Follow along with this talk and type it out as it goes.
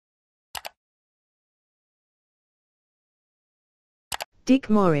Dick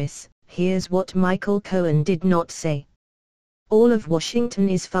Morris, here's what Michael Cohen did not say. All of Washington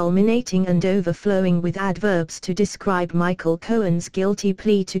is fulminating and overflowing with adverbs to describe Michael Cohen's guilty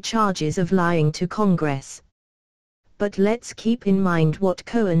plea to charges of lying to Congress. But let's keep in mind what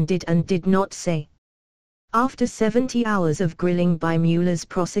Cohen did and did not say. After 70 hours of grilling by Mueller's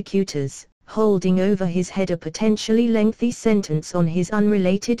prosecutors, holding over his head a potentially lengthy sentence on his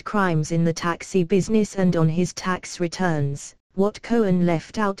unrelated crimes in the taxi business and on his tax returns, what Cohen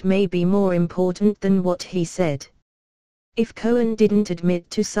left out may be more important than what he said. If Cohen didn't admit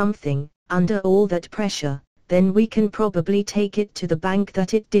to something, under all that pressure, then we can probably take it to the bank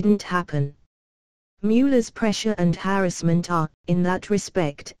that it didn't happen. Mueller's pressure and harassment are, in that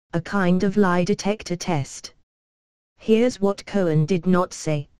respect, a kind of lie detector test. Here's what Cohen did not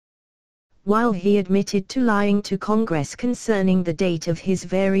say. While he admitted to lying to Congress concerning the date of his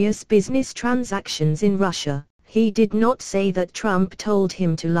various business transactions in Russia, he did not say that Trump told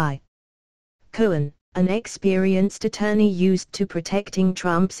him to lie. Cohen, an experienced attorney used to protecting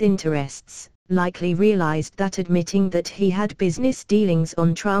Trump's interests, likely realized that admitting that he had business dealings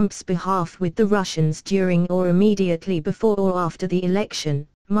on Trump's behalf with the Russians during or immediately before or after the election,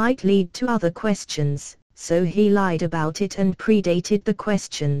 might lead to other questions, so he lied about it and predated the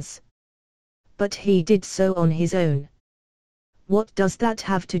questions. But he did so on his own. What does that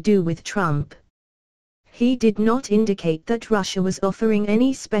have to do with Trump? He did not indicate that Russia was offering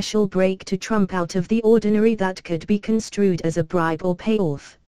any special break to Trump out of the ordinary that could be construed as a bribe or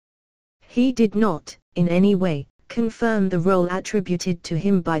payoff. He did not, in any way, confirm the role attributed to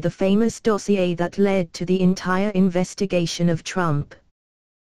him by the famous dossier that led to the entire investigation of Trump.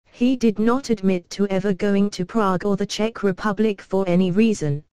 He did not admit to ever going to Prague or the Czech Republic for any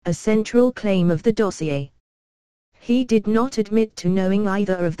reason, a central claim of the dossier. He did not admit to knowing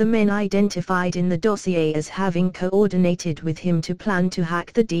either of the men identified in the dossier as having coordinated with him to plan to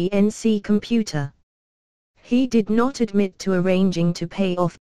hack the DNC computer. He did not admit to arranging to pay off